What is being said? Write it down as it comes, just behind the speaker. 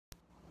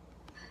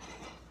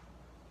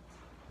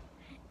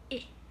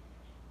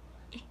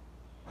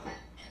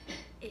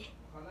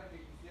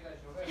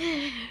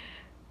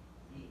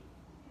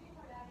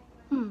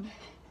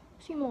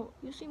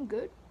seem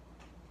good.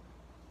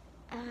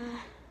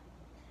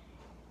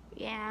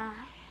 Yeah,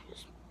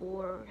 just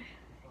bored.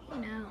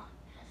 You know,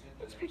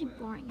 it's pretty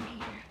boring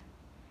here.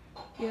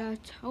 Yeah,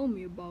 tell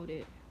me about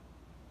it.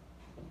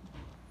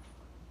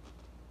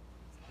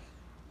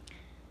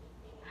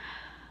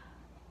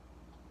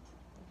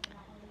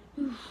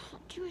 Do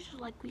you wish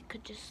like we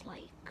could just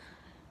like,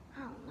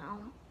 I don't know,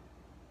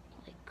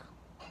 like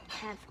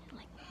have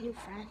like new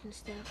friends and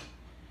stuff?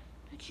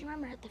 Don't you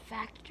remember at the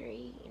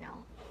factory, you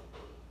know,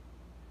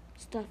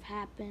 stuff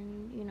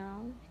happened, you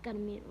know, got to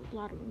meet a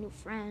lot of new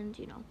friends,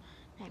 you know,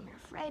 Nightmare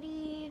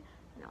Freddy,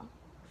 you know,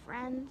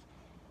 friends.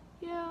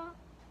 Yeah,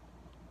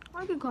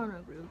 I can kind of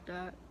agree with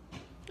that.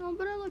 Oh,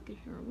 but I like it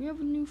here. We have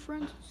new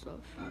friends and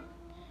stuff.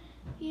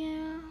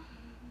 Yeah,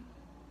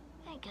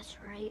 I guess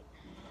right.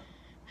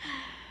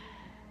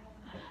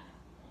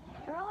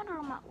 You ever wonder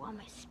why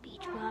my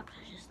speech box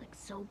is just like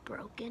so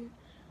broken?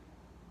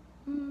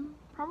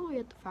 Probably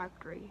at the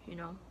factory, you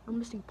know. We're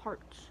missing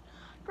parts.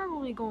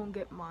 Probably go and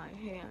get my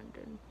hand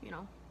and, you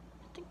know.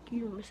 I think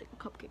you're missing a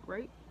cupcake,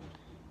 right?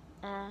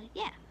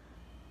 Yeah.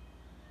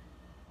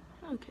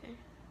 Okay.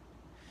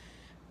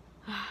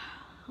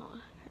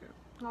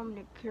 I'm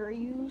gonna carry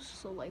you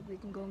so like we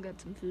can go and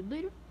get some food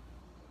later.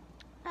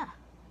 Ah,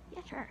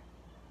 yeah, sure.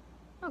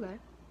 Okay.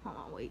 Hold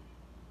on, wait.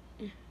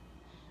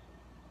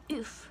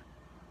 Oof.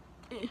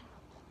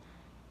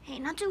 Hey,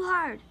 not too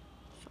hard.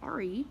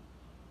 Sorry.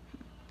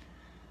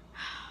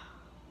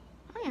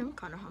 I am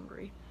kind of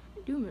hungry.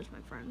 I do miss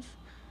my friends.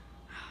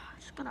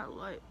 Just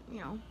gotta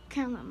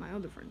can't let my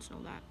other friends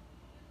know that.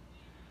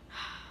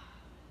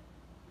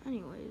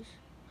 Anyways.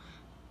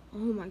 Oh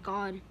my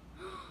god.